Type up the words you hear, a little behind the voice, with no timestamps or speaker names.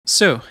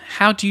So,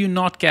 how do you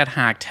not get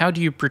hacked? How do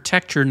you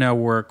protect your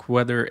network,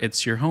 whether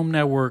it's your home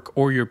network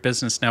or your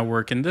business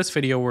network? In this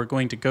video, we're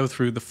going to go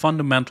through the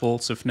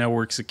fundamentals of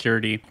network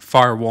security,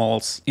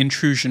 firewalls,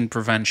 intrusion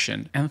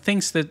prevention, and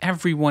things that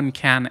everyone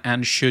can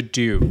and should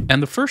do.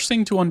 And the first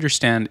thing to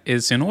understand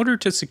is in order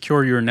to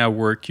secure your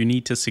network, you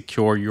need to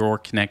secure your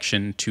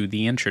connection to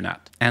the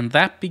internet. And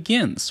that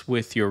begins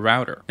with your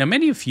router. Now,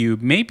 many of you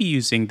may be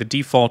using the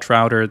default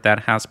router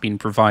that has been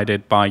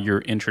provided by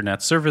your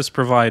internet service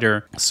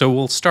provider. So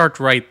we'll start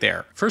right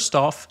there. First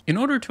off, in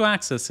order to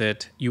access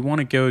it, you want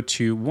to go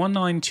to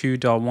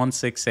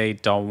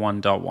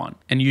 192.168.1.1,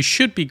 and you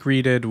should be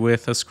greeted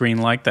with a screen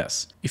like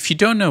this. If you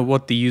don't know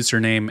what the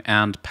username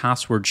and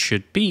password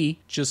should be,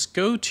 just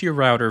go to your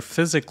router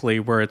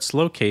physically where it's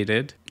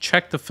located,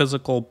 check the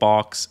physical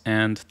box,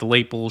 and the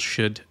label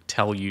should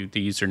tell you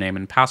the username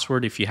and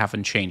password if you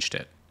haven't changed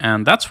it.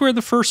 And that's where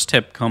the first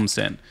tip comes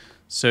in.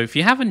 So if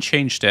you haven't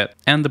changed it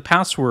and the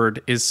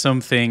password is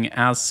something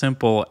as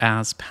simple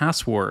as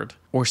password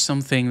or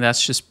something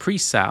that's just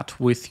preset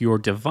with your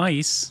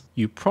device,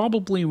 you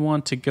probably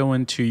want to go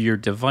into your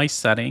device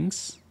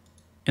settings.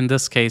 In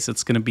this case,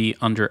 it's going to be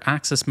under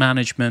access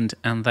management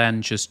and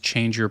then just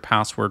change your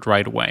password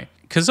right away.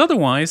 Because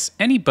otherwise,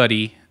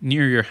 anybody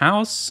near your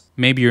house,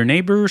 maybe your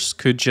neighbors,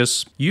 could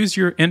just use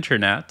your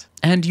internet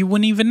and you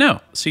wouldn't even know.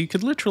 So you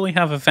could literally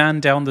have a van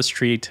down the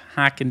street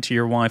hack into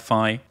your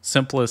Wi-Fi.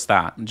 Simple as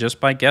that,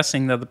 just by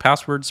guessing that the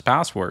password's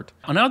password.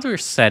 Another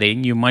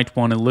setting you might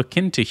want to look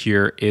into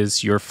here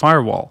is your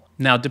firewall.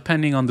 Now,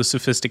 depending on the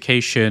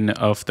sophistication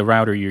of the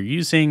router you're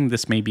using,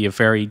 this may be a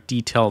very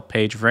detailed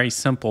page, very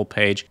simple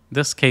page. In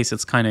this case,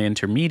 it's kind of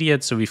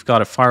intermediate. So we've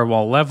got a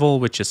firewall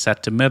level, which is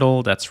set to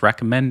middle, that's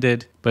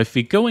recommended. But if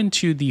we go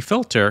into the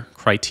filter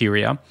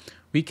criteria,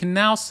 we can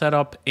now set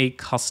up a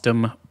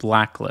custom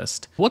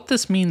blacklist. What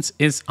this means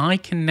is I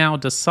can now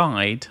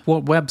decide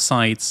what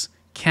websites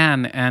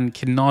can and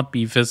cannot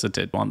be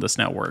visited on this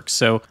network.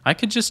 So I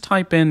could just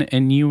type in a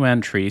new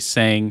entry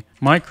saying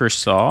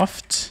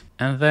Microsoft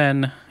and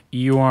then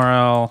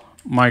URL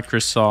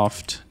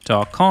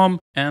microsoft.com,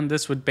 and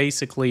this would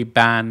basically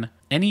ban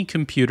any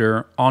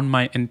computer on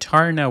my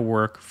entire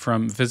network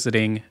from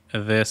visiting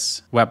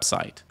this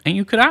website. And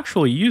you could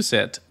actually use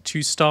it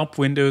to stop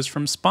Windows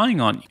from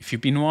spying on you. If you've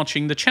been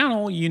watching the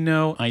channel, you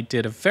know I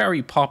did a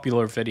very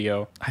popular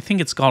video. I think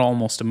it's got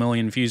almost 1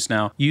 million views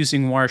now,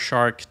 using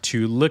Wireshark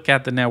to look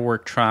at the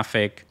network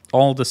traffic,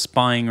 all the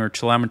spying or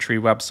telemetry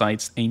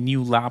websites a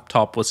new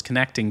laptop was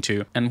connecting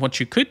to. And what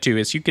you could do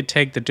is you could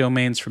take the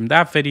domains from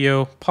that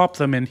video, pop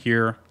them in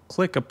here,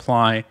 click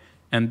apply,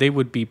 and they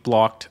would be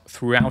blocked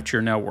throughout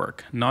your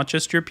network, not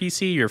just your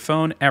PC, your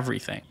phone,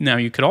 everything. Now,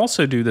 you could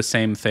also do the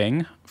same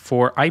thing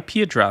for IP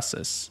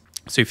addresses.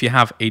 So if you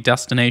have a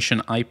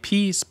destination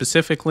IP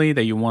specifically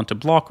that you want to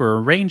block, or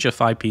a range of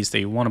IPs that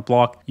you want to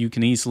block, you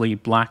can easily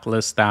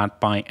blacklist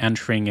that by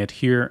entering it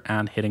here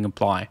and hitting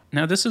apply.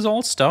 Now, this is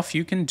all stuff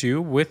you can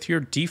do with your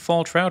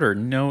default router,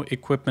 no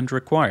equipment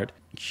required.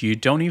 You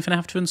don't even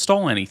have to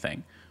install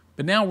anything.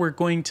 But now we're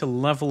going to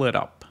level it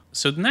up.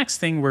 So the next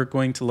thing we're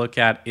going to look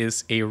at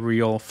is a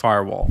real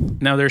firewall.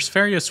 Now, there's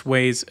various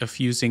ways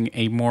of using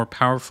a more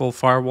powerful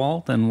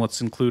firewall than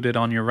what's included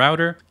on your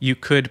router. You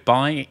could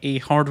buy a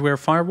hardware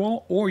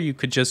firewall, or you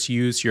could just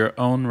use your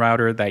own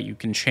router that you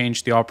can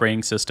change the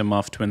operating system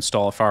of to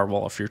install a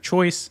firewall of your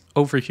choice.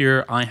 Over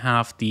here, I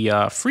have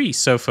the free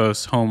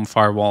Sophos Home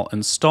Firewall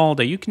installed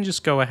that you can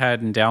just go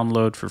ahead and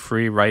download for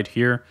free right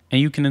here.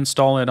 And you can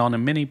install it on a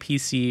mini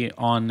PC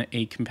on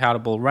a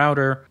compatible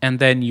router, and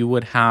then you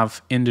would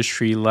have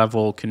industry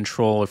level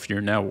control of your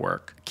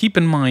network. Keep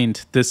in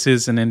mind, this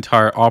is an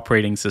entire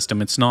operating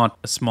system. It's not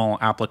a small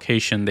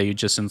application that you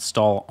just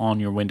install on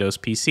your Windows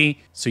PC.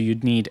 So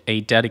you'd need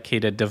a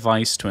dedicated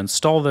device to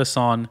install this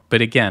on.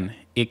 But again,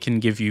 it can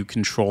give you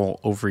control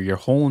over your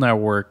whole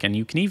network, and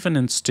you can even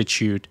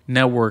institute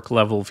network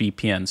level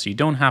VPN. So you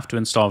don't have to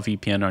install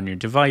VPN on your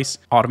device.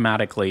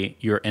 Automatically,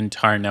 your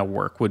entire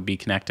network would be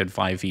connected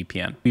via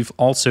VPN. We've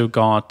also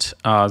got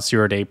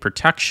zero-day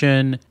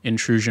protection,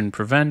 intrusion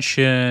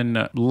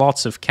prevention,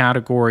 lots of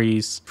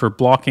categories for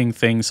blocking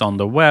things on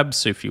the web.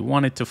 So if you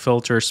wanted to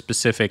filter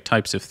specific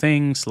types of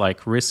things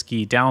like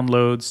risky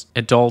downloads,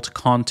 adult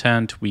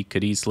content, we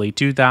could easily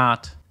do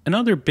that.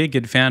 Another big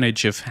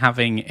advantage of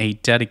having a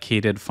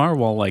dedicated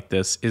firewall like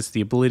this is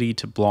the ability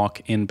to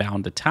block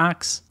inbound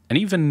attacks and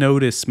even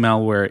notice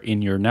malware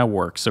in your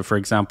network. So for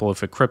example,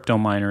 if a crypto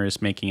miner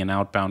is making an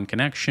outbound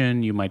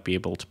connection, you might be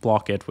able to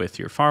block it with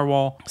your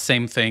firewall.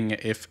 Same thing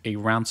if a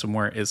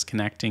ransomware is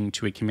connecting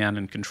to a command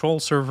and control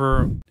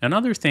server.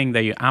 Another thing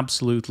that you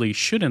absolutely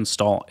should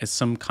install is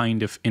some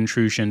kind of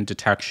intrusion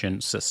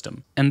detection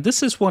system. And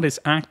this is what is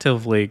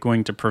actively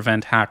going to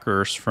prevent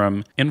hackers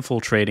from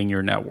infiltrating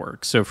your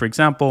network. So for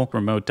example,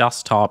 remote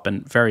desktop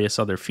and various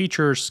other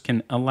features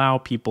can allow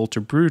people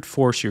to brute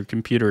force your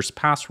computer's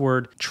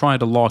password, try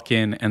to log walk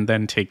in and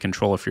then take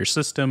control of your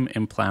system,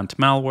 implant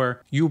malware,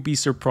 you'll be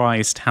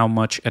surprised how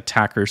much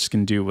attackers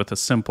can do with a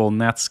simple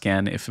net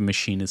scan if a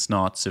machine is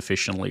not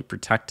sufficiently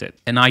protected.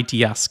 An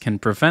IDS can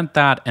prevent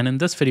that, and in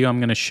this video I'm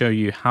going to show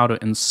you how to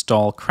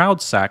install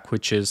CrowdSec,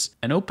 which is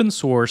an open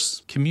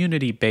source,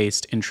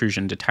 community-based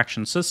intrusion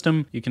detection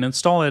system. You can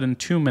install it in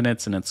 2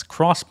 minutes, and it's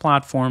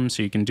cross-platform,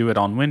 so you can do it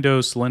on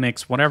Windows,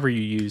 Linux, whatever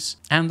you use.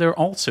 And they're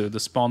also the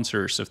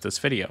sponsors of this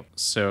video.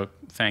 So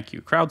thank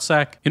you,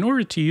 CrowdSec. In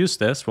order to use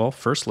this, well,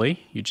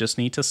 firstly, you just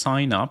need to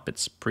sign up.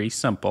 It's pretty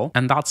simple.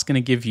 And that's going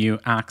to give you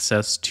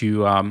access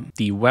to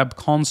the web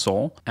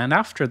console. And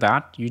after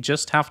that, you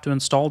just have to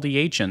install the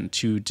agent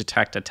to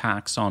detect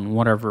attacks on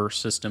whatever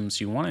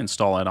systems you want to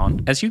install it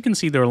on. As you can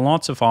see, there are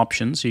lots of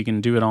options. You can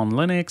do it on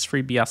Linux,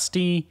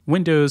 FreeBSD,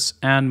 Windows,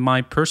 and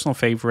my personal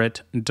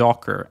favorite,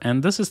 Docker.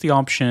 And this is the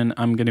option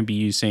I'm going to be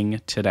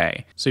using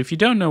today. So if you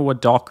don't know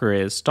what Docker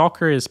is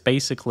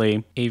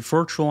basically a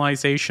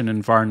virtualization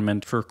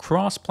environment for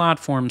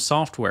cross-platform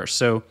software.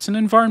 So it's an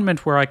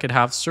environment where I could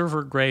have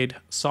server-grade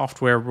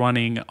software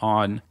running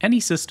on any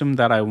system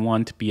that I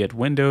want, be it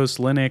Windows,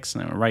 Linux.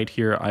 And right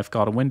here, I've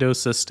got a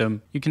Windows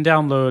system. You can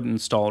download and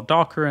install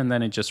Docker, and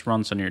then it just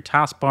runs on your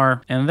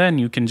taskbar. And then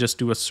you can just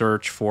do a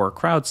search for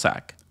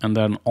CrowdSec. And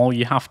then all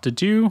you have to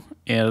do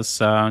is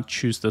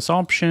choose this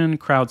option,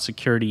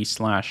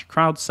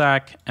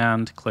 CrowdSecurity/CrowdSec,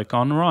 and click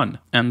on Run.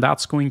 And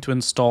that's going to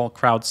install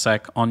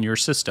CrowdSec on your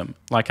system.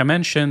 Like I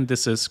mentioned,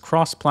 this is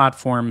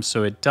cross-platform,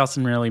 so it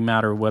doesn't really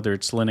matter whether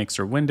it's Linux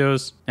or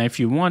Windows. And if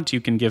you want, you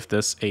can give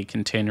this a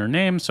container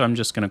name. So I'm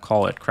just going to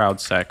call it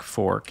CrowdSec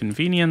for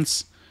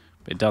convenience.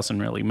 It doesn't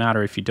really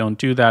matter if you don't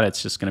do that.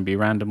 It's just going to be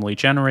randomly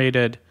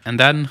generated. And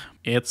then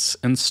it's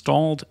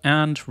installed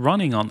and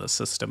running on the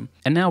system.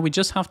 And now we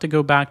just have to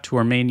go back to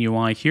our main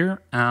UI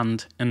here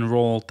and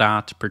enroll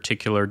that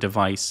particular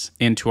device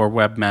into our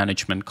web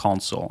management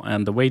console.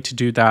 And the way to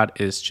do that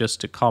is just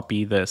to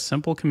copy this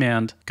simple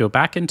command, go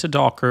back into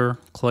Docker,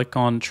 click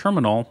on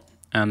terminal,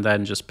 and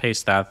then just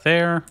paste that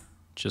there.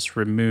 Just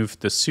remove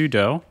the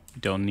sudo.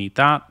 You don't need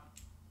that.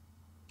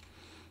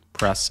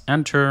 Press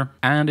enter,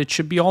 and it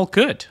should be all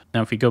good.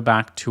 Now, if we go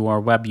back to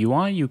our web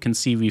UI, you can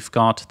see we've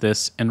got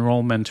this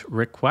enrollment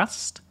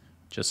request.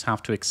 Just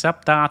have to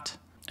accept that,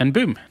 and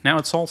boom, now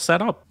it's all set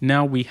up.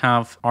 Now we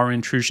have our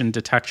intrusion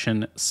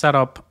detection set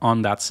up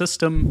on that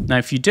system. Now,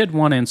 if you did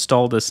want to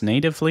install this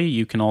natively,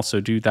 you can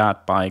also do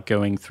that by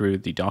going through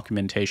the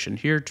documentation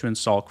here to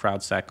install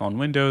CrowdSec on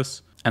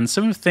Windows. And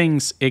some of the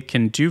things it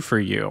can do for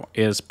you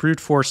is brute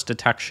force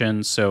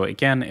detection. So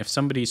again, if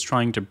somebody's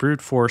trying to brute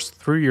force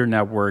through your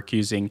network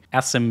using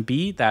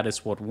SMB, that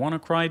is what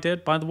WannaCry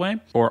did, by the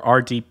way, or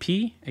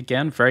RDP,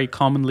 again, very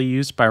commonly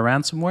used by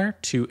ransomware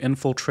to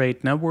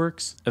infiltrate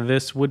networks,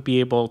 this would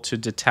be able to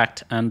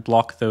detect and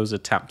block those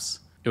attempts.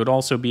 It would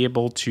also be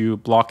able to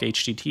block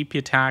HTTP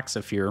attacks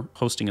if you're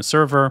hosting a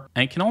server,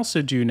 and it can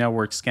also do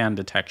network scan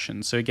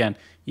detection. So again,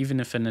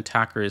 even if an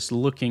attacker is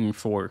looking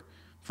for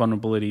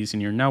vulnerabilities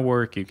in your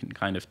network, you can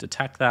kind of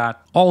detect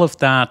that. All of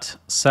that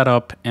set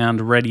up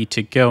and ready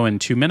to go in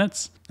 2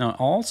 minutes. Now,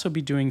 I'll also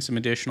be doing some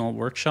additional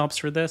workshops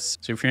for this.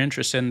 So if you're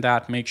interested in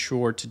that, make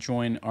sure to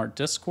join our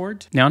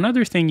Discord. Now,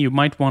 another thing you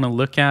might want to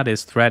look at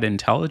is threat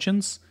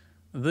intelligence.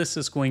 This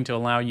is going to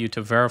allow you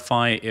to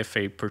verify if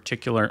a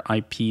particular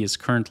IP is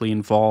currently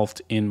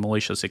involved in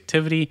malicious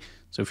activity.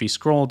 So if you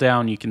scroll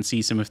down, you can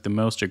see some of the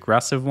most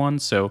aggressive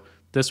ones. So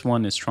this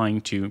one is trying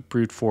to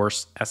brute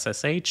force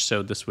SSH,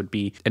 so this would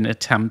be an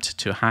attempt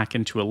to hack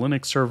into a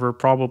Linux server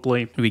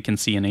probably. We can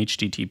see an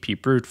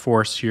HTTP brute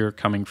force here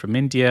coming from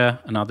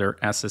India, another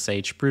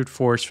SSH brute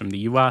force from the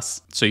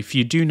US. So if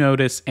you do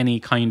notice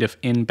any kind of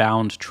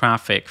inbound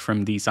traffic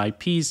from these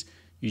IPs,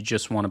 you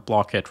just want to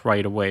block it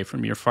right away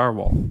from your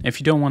firewall.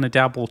 If you don't want to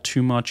dabble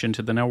too much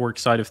into the network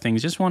side of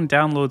things, just want to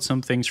download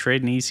something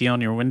straight and easy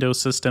on your Windows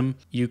system,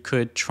 you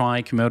could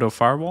try Komodo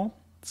Firewall.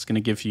 It's going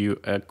to give you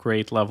a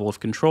great level of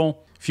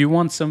control. If you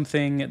want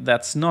something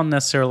that's not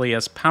necessarily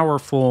as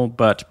powerful,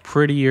 but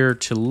prettier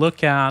to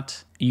look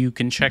at, you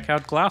can check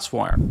out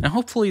Glasswire. Now,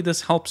 hopefully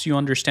this helps you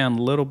understand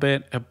a little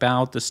bit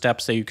about the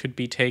steps that you could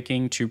be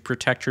taking to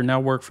protect your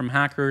network from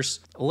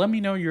hackers. Let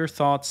me know your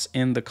thoughts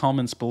in the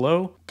comments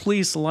below.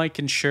 Please like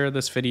and share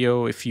this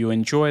video if you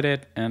enjoyed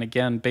it. And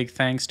again, big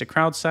thanks to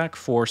CrowdSec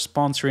for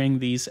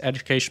sponsoring these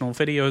educational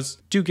videos.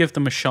 Do give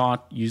them a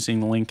shot using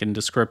the link in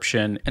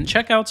description, and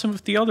check out some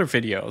of the other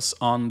videos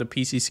on the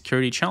PC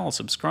Security channel.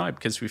 Subscribe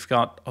because we've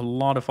got a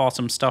lot of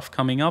awesome stuff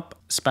coming up,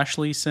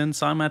 especially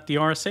since I'm at the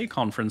RSA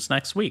conference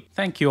next week.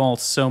 Thank you all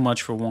so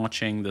much for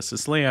watching. This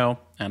is Leo,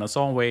 and as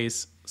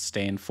always,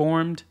 stay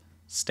informed,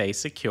 stay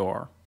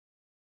secure.